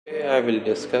Today I will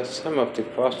discuss some of the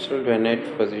postural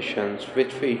drainage positions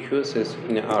which we use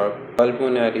in our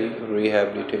pulmonary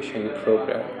rehabilitation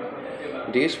program.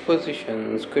 These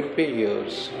positions could be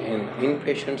used in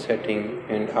inpatient setting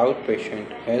and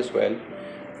outpatient as well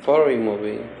for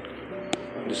removing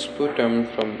the sputum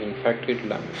from infected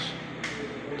lungs.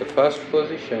 The first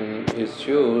position is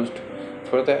used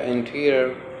for the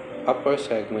anterior upper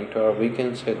segment, or we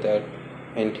can say that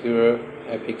anterior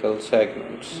apical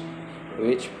segments,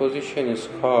 which position is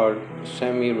called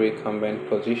semi-recumbent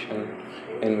position,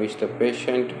 in which the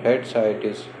patient head side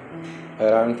is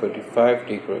around 45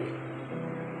 degrees.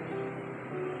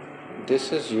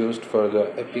 This is used for the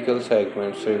apical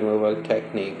segments removal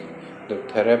technique. The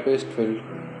therapist will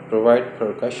provide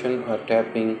percussion or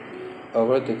tapping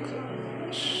over the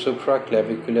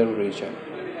supraclavicular region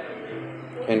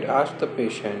and ask the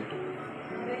patient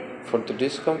for the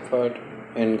discomfort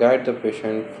and guide the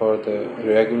patient for the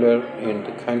regular and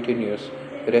the continuous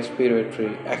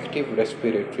active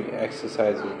respiratory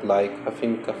exercises like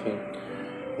huffing, coughing,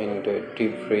 and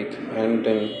deep breath, and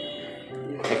then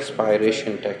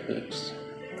expiration techniques.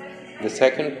 The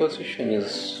second position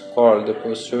is called the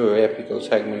posterior apical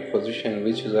segment position,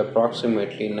 which is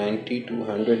approximately 90 to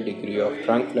 100 degree of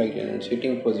trunk flexion and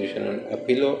sitting position on a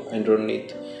pillow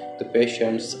underneath the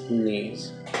patient's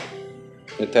knees.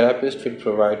 The therapist will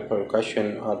provide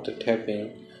percussion or the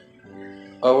tapping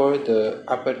over the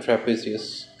upper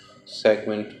trapezius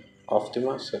segment of the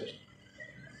muscle.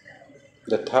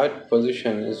 The third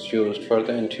position is used for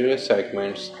the anterior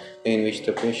segments, in which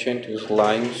the patient is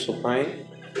lying supine,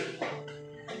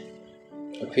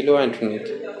 a pillow underneath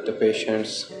the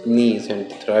patient's knees, and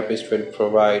the therapist will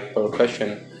provide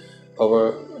percussion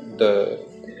over the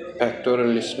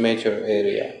pectoralis major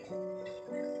area.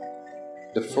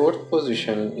 The fourth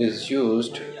position is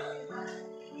used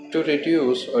to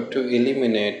reduce or to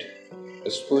eliminate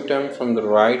the sputum from the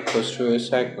right posterior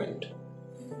segment.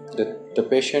 The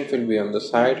patient will be on the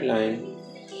sideline,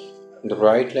 the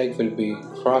right leg will be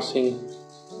crossing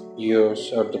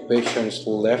yours or the patient's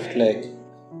left leg,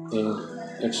 and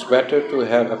it's better to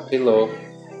have a pillow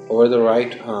over the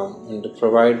right arm and to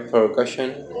provide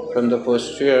percussion from the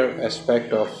posterior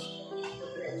aspect of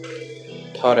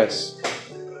thorax.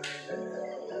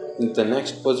 The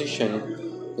next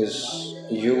position is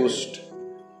used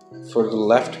for the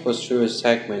left posterior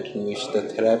segment, in which the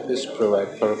therapist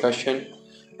provides percussion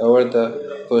over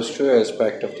the posterior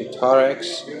aspect of the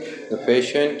thorax. The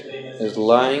patient is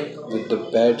lying with the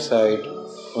bedside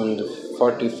on the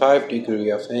 45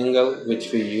 degree of angle,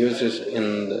 which we use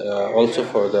also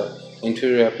for the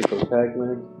anterior apical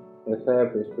segment. The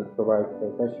therapist will provide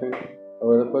percussion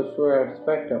over the posterior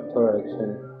aspect of thorax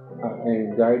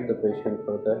and guide the patient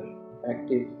for the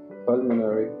active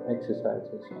pulmonary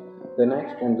exercises. The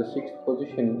next and the sixth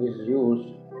position is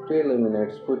used to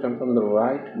eliminate sputum from the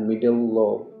right middle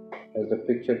lobe. As the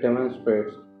picture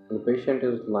demonstrates, the patient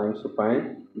is lying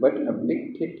supine but a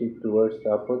bit tilted towards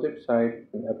the opposite side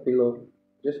and a pillow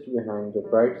just behind the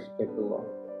right scapula.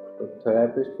 The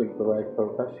therapist will provide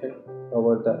percussion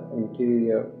over the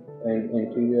anterior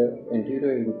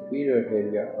inferior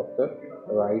area of the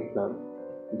right lung.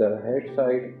 The head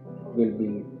side will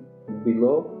be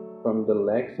below. From the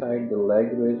leg side, the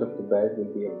leg raise of the bed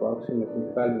will be approximately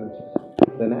 12 inches.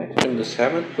 The next and the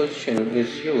seventh position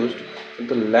is used for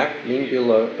the left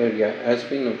lingular area, as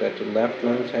we know that the left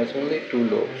lung has only two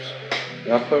lobes,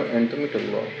 the upper and the middle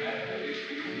lobe.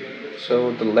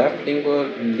 So the left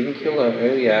lingular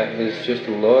area is just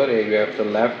the lower area of the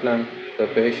left lung. The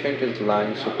patient is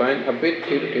lying supine, a bit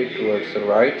tilted towards the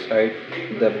right side.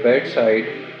 The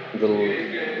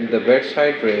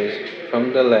bedside raise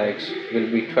from the legs will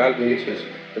be 12 inches.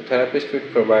 The therapist will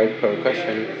provide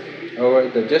percussion over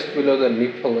the just below the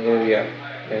nipple area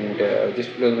and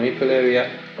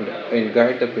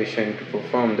guide the patient to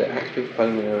perform the active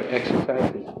pulmonary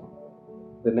exercises.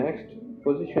 The next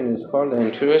position is called the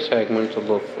anterior segment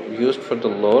used for the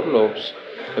lower lobes.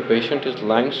 The patient is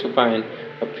lying supine,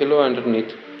 a pillow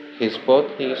underneath his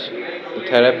both knees. The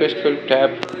therapist will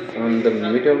tap on the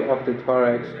middle of the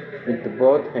thorax with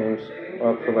both hands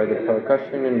or provide the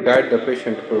percussion and guide the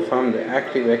patient to perform the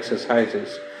active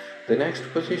exercises. The next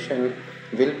position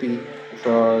will be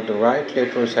for the right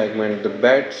lateral segment. The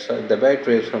bed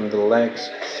raise from the legs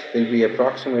will be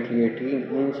approximately 18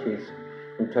 inches.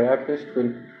 The therapist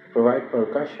will provide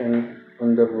percussion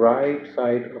on the right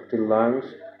side of the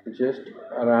lungs, just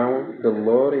around the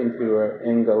lower inferior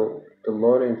angle of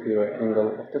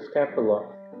the scapula.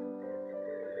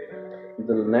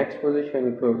 The next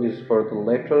position is for the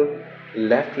left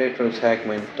lateral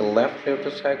segment. The left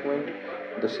lateral segment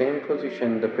The same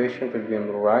position, the patient will be on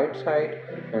the right side,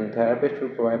 and therapist will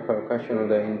provide percussion on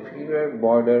the inferior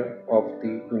border of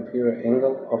the inferior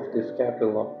angle of the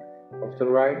scapula of the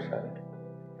right side.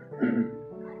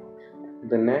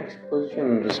 The next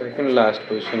position, the second last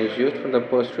position, is used for the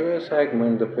posterior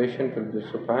segment. The patient will be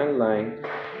supine lying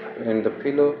and the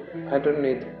pillow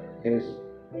underneath his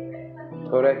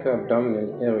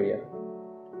thoracoabdominal area.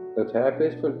 The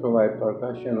therapist will provide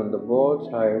percussion on the both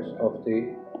sides of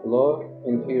the lower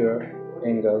inferior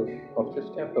angle of the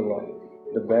scapula.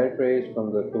 The bed raised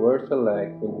from the towards the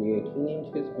leg will be 18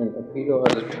 inches and a pillow or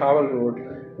the towel rolled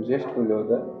just below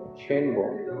the shin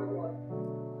bone.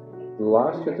 The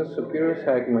last is the superior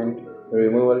segment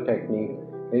removal technique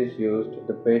is used.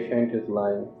 The patient is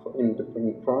lying in the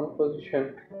prone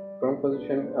position. Prone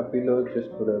position, a pillow just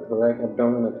for the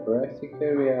abdominal thoracic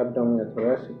area,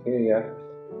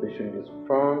 Patient is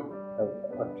prone,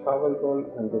 a towel roll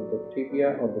under the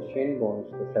tibia or the shin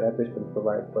bones. The therapist will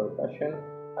provide percussion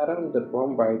around the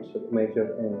rhomboids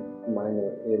major and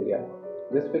minor area.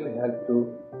 This will help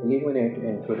to eliminate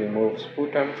and to remove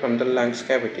sputum from the lungs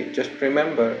cavity. Just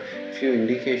remember few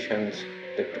indications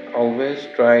that always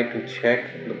try to check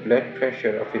the blood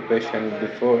pressure of the patient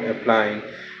before applying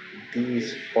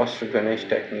these postural drainage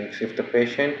techniques. If the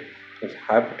patient is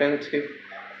hypertensive,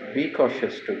 be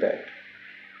cautious to that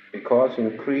because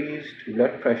increased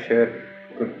blood pressure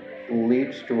could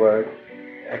lead toward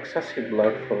excessive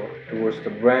blood flow towards the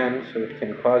brain, so it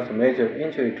can cause a major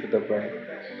injury to the brain.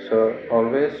 So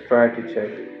always try to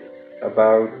check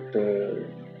about the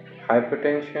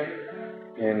hypertension,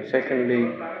 and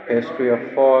secondly history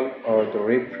of fall or the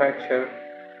rib fracture,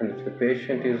 and if the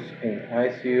patient is in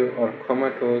ICU or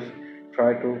comatose,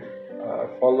 try to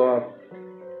follow up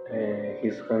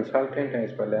his consultant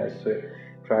as well as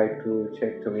try to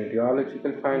check the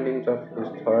radiological findings of his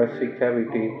thoracic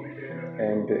cavity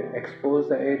and expose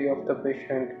the area of the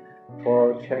patient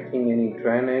for checking any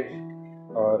drainage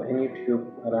or any tube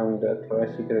around the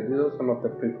thoracic area. These are some of the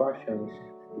precautions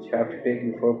which you have to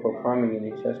take before performing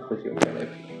any chest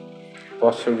physiotherapy,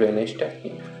 postural drainage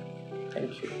technique.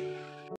 Thank you.